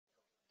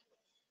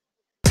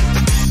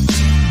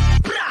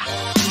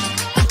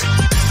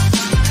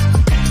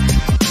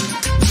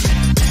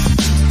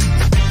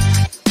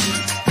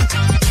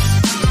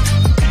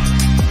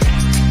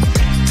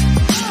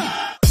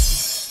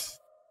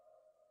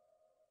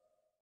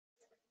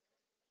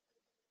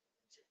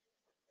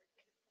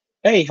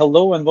Hey,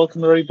 hello, and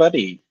welcome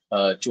everybody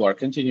to our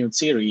continued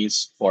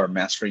series for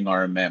Mastering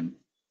RMM.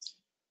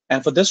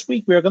 And for this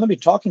week, we're going to be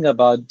talking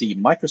about the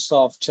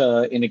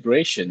Microsoft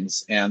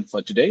integrations. And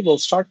for today, we'll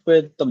start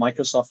with the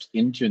Microsoft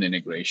Intune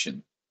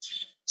integration.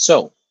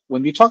 So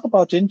when we talk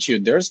about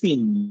Intune, there's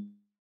been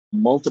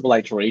multiple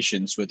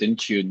iterations with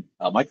Intune.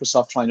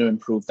 Microsoft trying to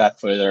improve that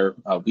further.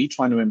 We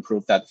trying to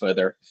improve that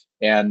further.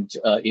 And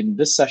in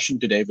this session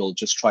today, we'll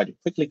just try to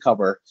quickly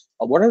cover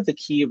what are the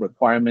key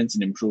requirements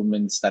and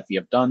improvements that we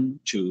have done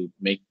to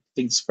make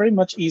things very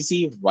much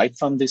easy right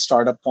from the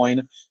startup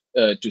point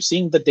to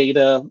seeing the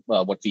data,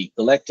 what we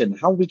collect, and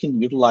how we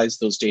can utilize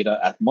those data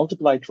at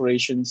multiple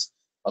iterations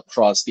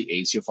across the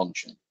ASU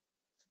function.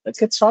 Let's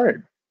get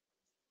started.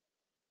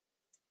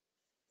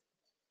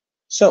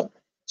 So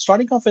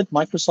starting off with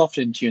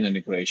Microsoft Intune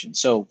integration.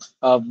 So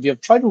we have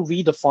tried to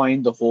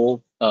redefine the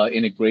whole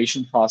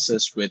integration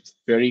process with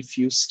very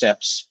few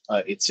steps.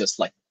 It's just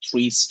like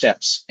 3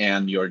 steps,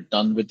 and you're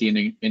done with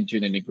the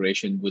Intune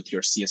integration with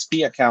your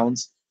CSP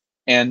accounts.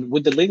 And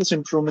with the latest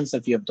improvements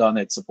that we have done,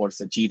 it supports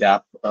the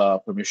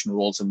GDAP permission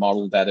roles and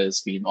model that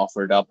is being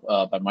offered up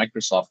by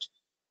Microsoft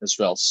as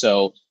well.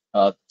 So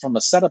from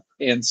a setup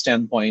and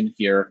standpoint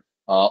here,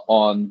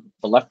 on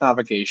the left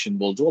navigation,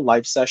 we'll do a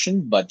live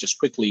session, but just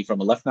quickly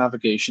from a left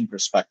navigation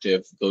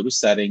perspective, go to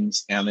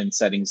settings, and in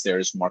settings, there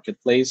is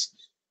marketplace.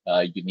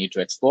 You need to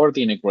explore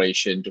the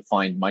integration to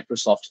find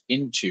Microsoft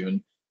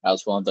Intune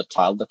as one of the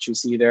tile that you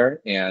see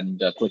there,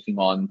 and clicking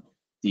on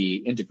the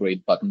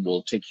integrate button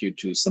will take you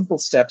to simple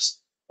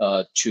steps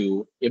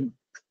to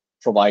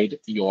provide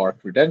your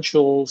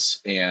credentials,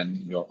 and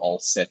you're all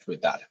set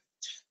with that.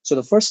 So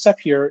the first step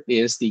here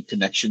is the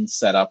connection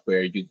setup,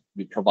 where you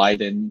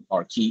provide in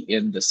or key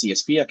in the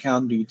CSP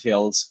account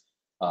details,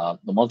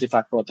 the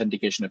multi-factor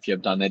authentication if you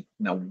have done it.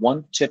 Now,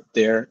 one tip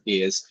there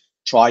is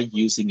try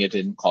using it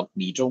in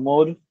incognito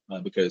mode,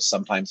 because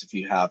sometimes if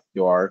you have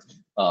your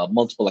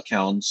multiple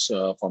accounts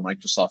for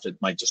Microsoft, it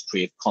might just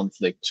create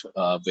conflict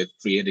with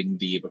creating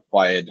the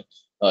required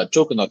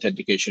token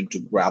authentication to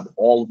grab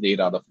all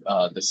data out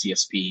of the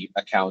CSP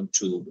account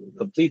to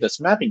complete this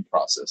mapping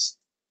process.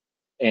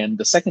 And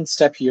the second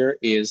step here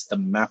is the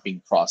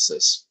mapping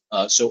process.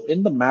 So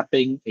in the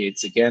mapping,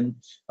 it's again,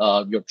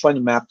 you're trying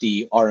to map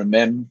the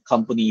RMM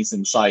companies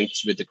and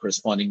sites with the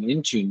corresponding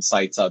Intune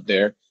sites out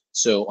there.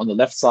 So on the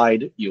left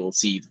side, you'll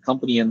see the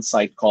company and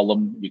site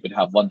column. You could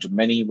have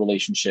one-to-many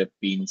relationship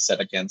being set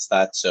against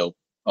that. So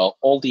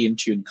all the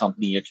Intune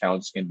company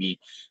accounts can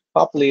be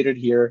populated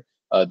here.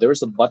 There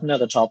is a button at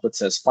the top that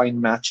says find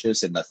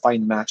matches, and that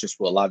find matches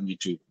will allow you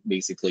to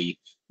basically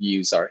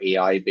use our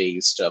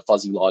AI-based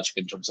fuzzy logic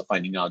in terms of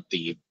finding out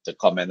the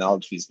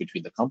commonalities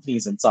between the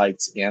companies and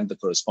sites and the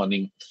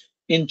corresponding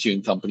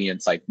Intune company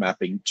and site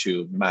mapping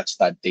to match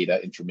that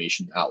data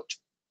information out.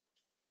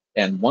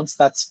 And once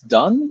that's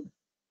done,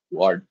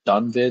 you are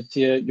done with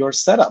your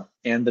setup.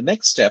 And the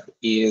next step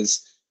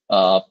is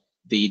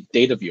the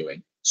data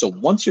viewing. So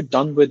once you're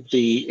done with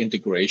the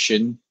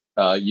integration,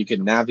 you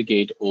can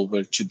navigate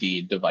over to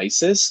the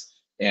devices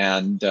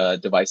and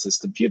devices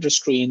computer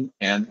screen.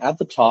 And at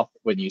the top,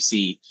 when you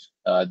see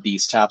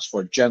these tabs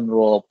for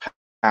general,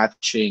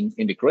 patching,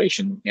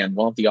 integration, and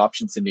one of the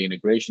options in the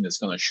integration is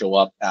going to show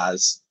up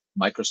as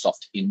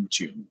Microsoft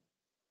Intune.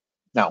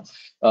 Now,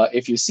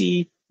 if you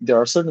see, there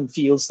are certain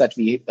fields that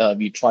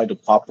we try to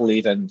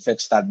populate and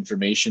fetch that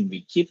information.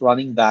 We keep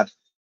running that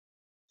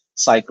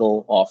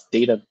cycle of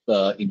data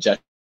ingestion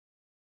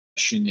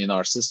in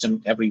our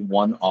system every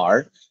 1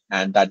 hour,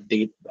 and that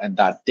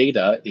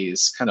data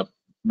is kind of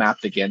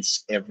mapped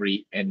against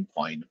every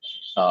endpoint.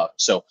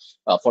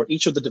 For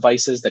each of the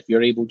devices that we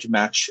are able to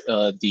match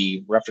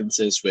the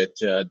references with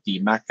the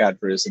MAC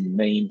address and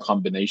name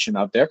combination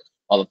out there,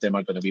 all of them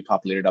are going to be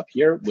populated up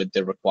here with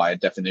the required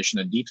definition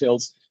and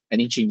details.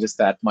 Any changes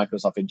that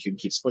Microsoft Intune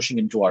keeps pushing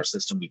into our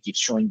system, we keep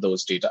showing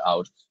those data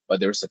out, but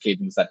there's a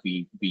cadence that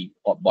we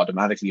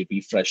automatically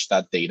refresh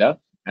that data,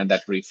 and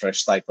that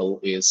refresh cycle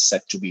is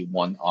set to be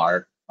 1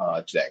 hour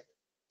today.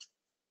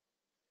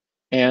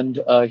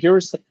 And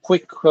here's the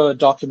quick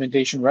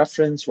documentation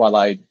reference while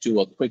I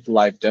do a quick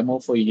live demo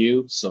for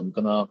you. So I'm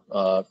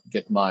gonna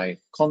get my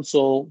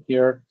console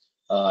here.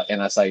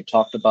 And as I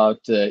talked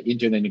about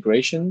Intune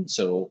integration,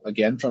 so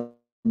again, from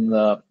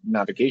the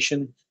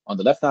navigation, on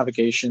the left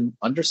navigation,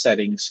 under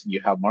settings, you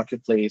have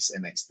marketplace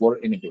and explore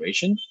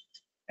integration.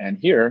 And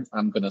here,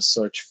 I'm gonna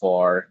search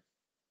for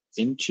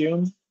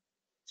Intune,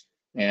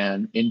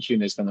 and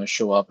Intune is gonna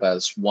show up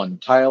as one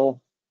tile.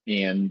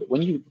 And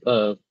when you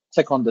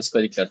click on this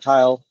particular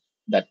tile,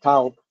 that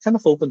tile kind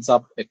of opens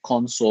up a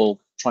console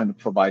trying to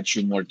provide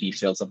you more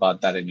details about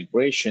that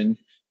integration.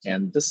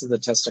 And this is the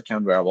test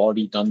account where I've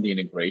already done the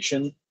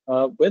integration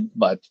with,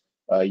 but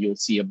you'll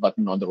see a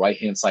button on the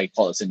right-hand side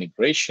called as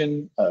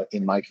integration.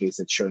 In my case,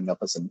 it's showing up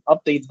as an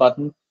update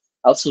button.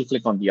 I'll still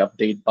click on the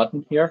update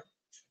button here.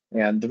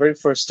 And the very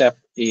first step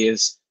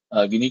is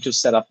you need to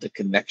set up the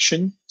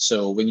connection.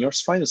 So when you're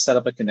trying to set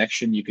up a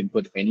connection, you can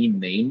put any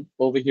name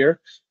over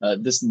here.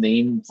 This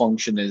name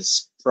function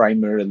is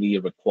primarily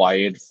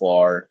required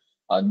for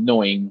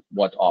knowing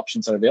what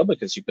options are available,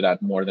 because you could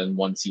add more than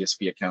one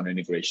CSV account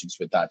integrations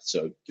with that.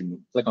 So you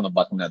can click on the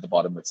button at the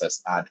bottom that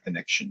says Add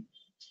Connection.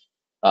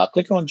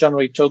 Clicking on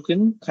Generate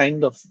Token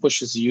kind of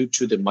pushes you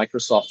to the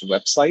Microsoft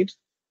website.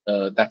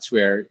 That's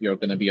where you're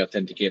going to be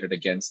authenticated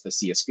against the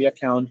CSV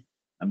account.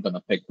 I'm going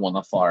to pick one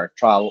of our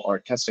trial or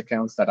test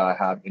accounts that I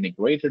have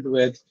integrated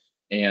with.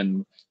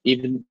 And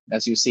even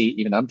as you see,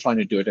 even I'm trying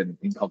to do it in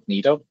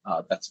incognito.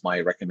 That's my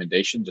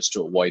recommendation, just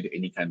to avoid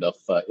any kind of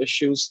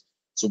issues.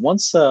 So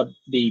once the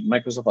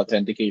Microsoft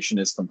authentication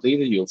is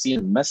completed, you'll see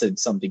a message,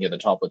 something at the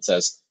top that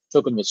says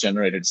token was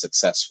generated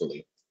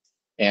successfully.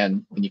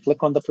 And when you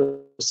click on the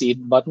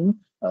proceed button,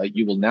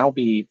 you will now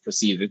be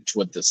proceeded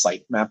toward the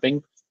site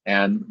mapping.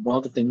 And one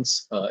of the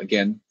things,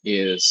 again,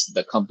 is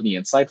the company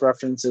and site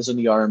references in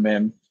the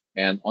RMM.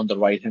 And on the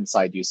right-hand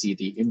side, you see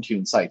the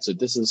Intune site. So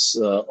this is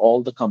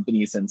all the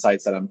companies and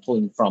sites that I'm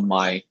pulling from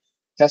my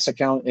test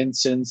account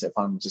instance. If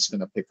I'm just going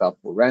to pick up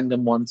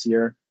random ones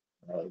here,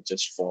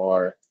 just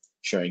for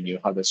showing you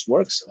how this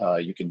works,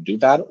 you can do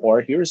that.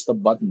 Or here's the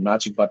button,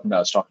 magic button that I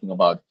was talking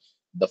about,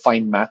 the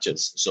find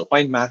matches. So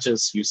find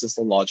matches uses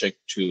the logic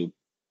to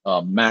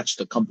match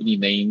the company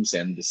names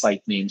and the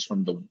site names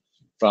from the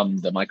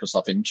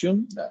Microsoft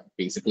Intune.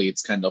 Basically,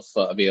 it's kind of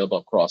available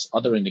across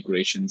other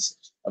integrations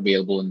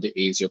available in the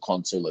Azure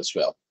console as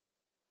well.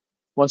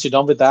 Once you're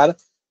done with that,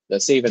 the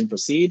save and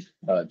proceed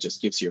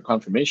just gives you a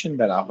confirmation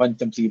that I haven't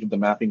completed the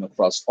mapping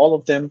across all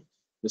of them.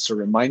 Just a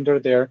reminder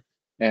there.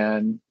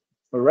 And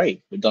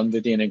hooray, we're done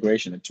with the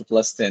integration. It took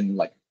less than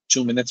like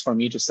 2 minutes for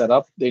me to set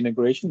up the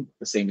integration.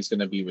 The same is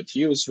going to be with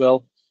you as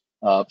well.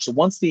 So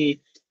once the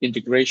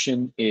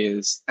integration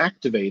is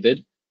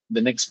activated,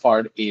 the next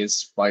part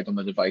is right on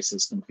the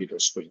device's computer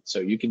screen. So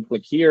you can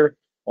click here,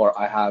 or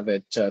I have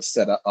it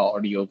set up,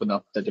 already open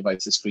up the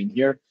device's screen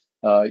here.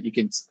 You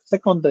can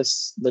click on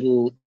this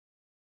little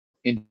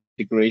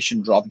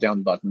integration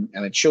drop-down button,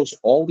 and it shows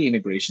all the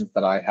integrations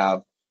that I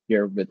have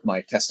here with my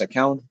test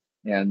account.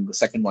 And the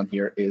second one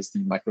here is the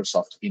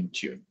Microsoft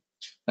Intune.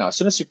 Now, as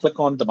soon as you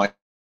click on the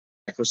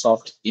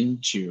Microsoft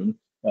Intune,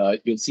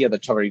 you'll see at the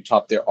very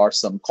top there are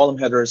some column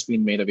headers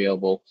being made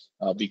available.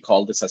 We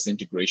call this as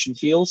integration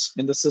fields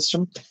in the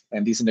system,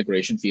 and these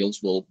integration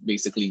fields will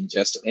basically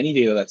ingest any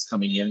data that's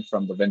coming in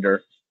from the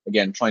vendor.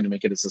 Again, trying to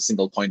make it as a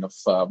single point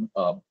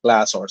of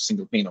glass or a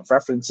single pane of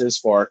references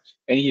for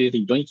any data.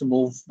 You don't need to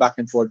move back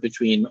and forth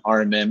between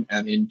RMM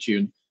and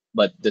Intune,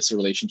 but this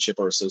relationship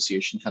or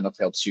association kind of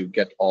helps you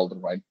get all the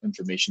right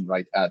information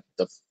right at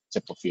the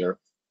tip of your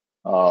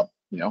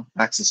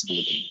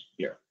accessibility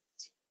here.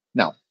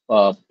 Now,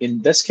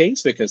 in this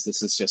case, because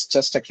this is just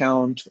test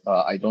account,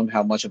 I don't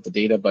have much of the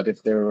data, but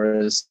if there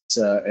is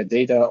a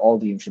data, all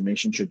the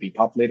information should be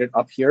populated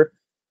up here.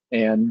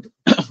 And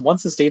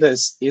once this data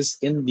is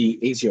in the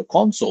Azure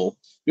console,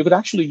 you could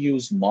actually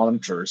use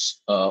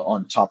monitors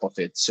on top of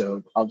it.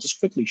 So I'll just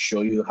quickly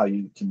show you how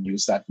you can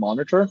use that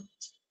monitor.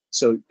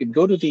 So you can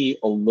go to the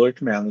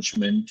Alert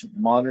Management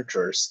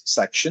Monitors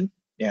section.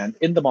 And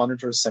in the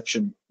Monitors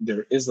section,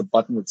 there is a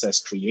button that says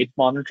Create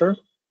Monitor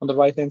on the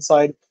right-hand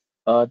side.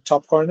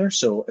 Top corner.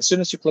 So as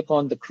soon as you click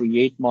on the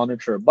Create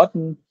Monitor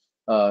button,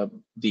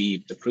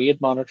 the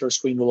Create Monitor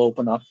screen will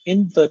open up.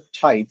 In the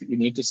type, you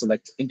need to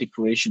select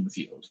Integration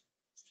Field.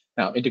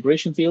 Now,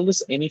 Integration Field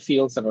is any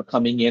fields that are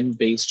coming in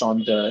based on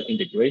the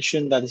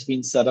integration that has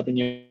been set up in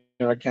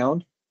your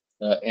account.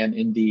 And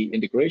in the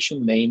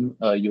integration name,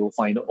 you'll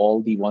find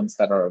all the ones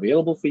that are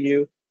available for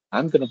you.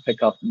 I'm going to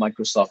pick up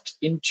Microsoft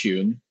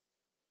Intune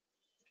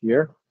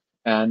here.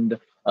 And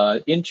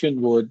Intune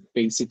would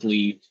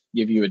basically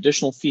give you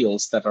additional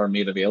fields that are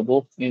made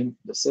available in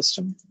the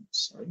system.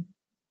 Sorry,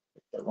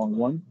 the wrong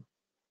one,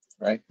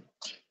 right?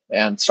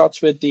 And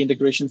starts with the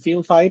integration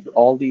field type.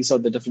 All these are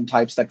the different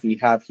types that we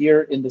have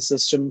here in the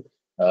system.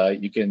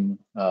 You can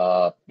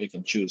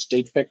choose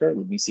date picker.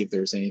 Let me see if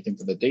there's anything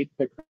for the date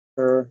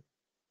picker.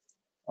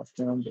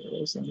 Often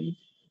there is any.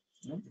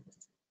 No.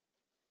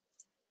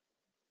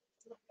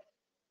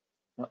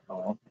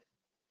 Uh-oh.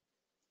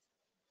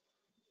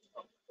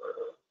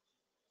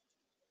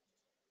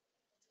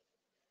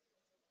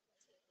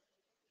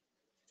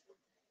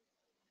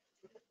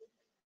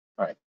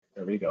 All right,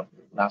 there we go.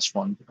 Last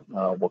one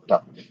worked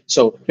up.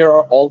 So here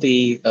are all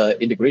the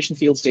integration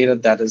fields data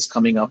that is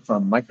coming up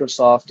from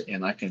Microsoft,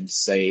 and I can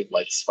say,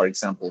 like, for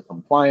example,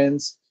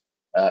 compliance,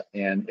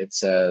 and it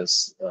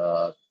says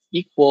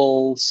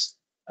equals,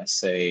 I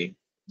say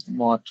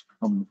not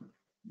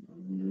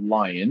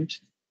compliant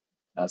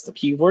as the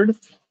keyword.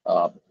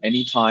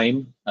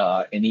 Anytime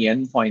any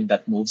endpoint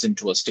that moves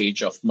into a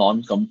stage of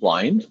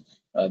non-compliant,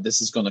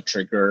 this is going to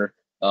trigger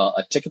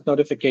a ticket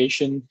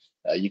notification.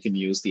 You can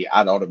use the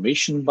Add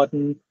Automation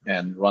button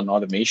and run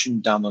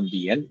automation down on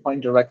the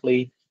endpoint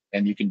directly.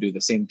 And you can do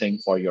the same thing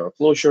for your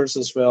closures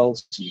as well.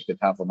 So you could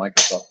have a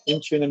Microsoft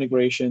Intune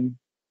integration,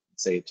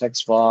 say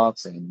text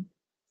box, and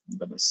I'm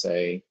going to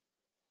say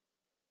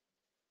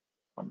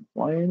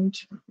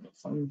compliant.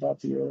 Find that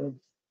here.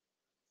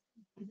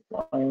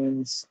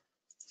 Compliance.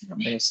 I'm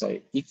going to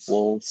say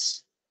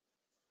equals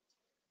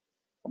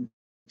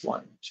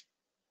compliant.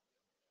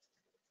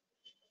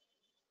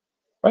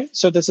 Right,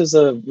 so this is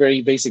a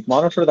very basic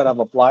monitor that I've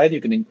applied.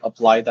 You can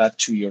apply that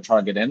to your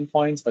target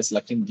endpoints by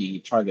selecting the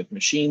target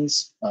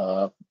machines.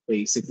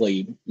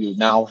 Basically, you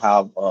now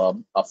have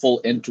a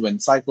full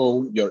end-to-end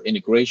cycle. Your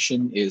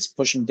integration is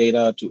pushing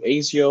data to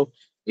ASIO.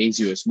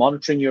 ASIO is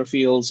monitoring your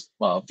fields.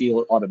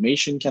 Field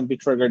automation can be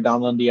triggered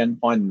down on the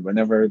endpoint. And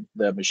whenever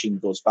the machine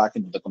goes back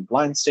into the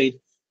compliance state,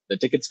 the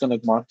ticket's going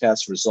to mark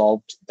as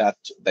resolved. That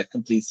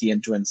completes the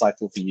end-to-end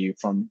cycle for you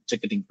from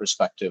ticketing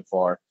perspective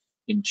for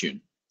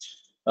Intune.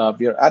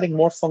 We are adding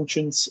more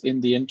functions in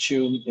the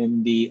Intune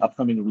in the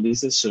upcoming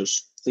releases, so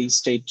please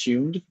stay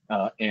tuned.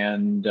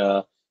 And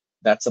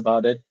that's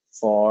about it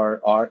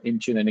for our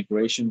Intune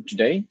integration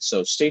today.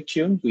 So stay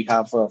tuned. We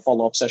have a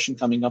follow-up session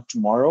coming up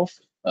tomorrow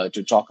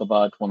to talk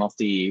about one of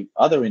the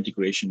other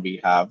integration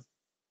we have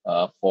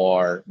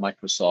for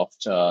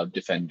Microsoft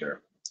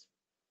Defender.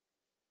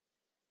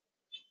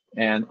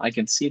 And I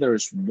can see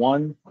there's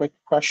one quick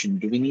question.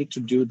 Do we need to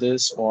do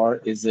this, or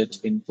is it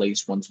in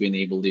place once we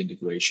enable the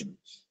integration?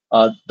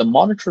 The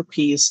monitor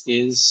piece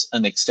is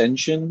an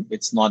extension.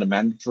 It's not a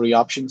mandatory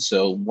option.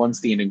 So once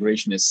the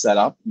integration is set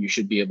up, you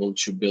should be able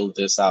to build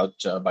this out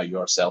by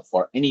yourself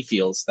for any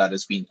fields that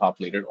is being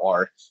populated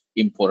or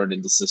imported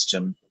in the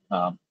system.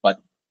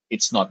 But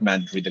it's not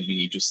mandatory that we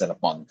need to set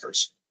up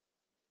monitors.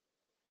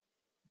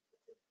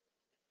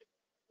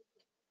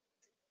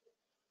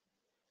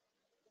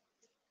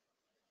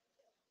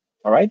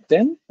 All right,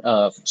 then.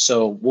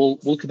 So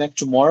we'll connect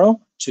tomorrow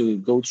to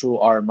go through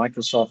our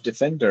Microsoft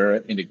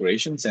Defender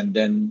integrations, and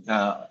then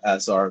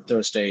as our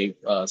Thursday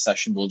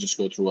session, we'll just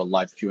go through a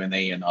live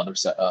Q&A and other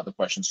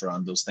questions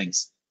around those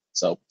things.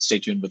 So stay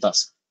tuned with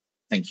us.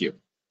 Thank you.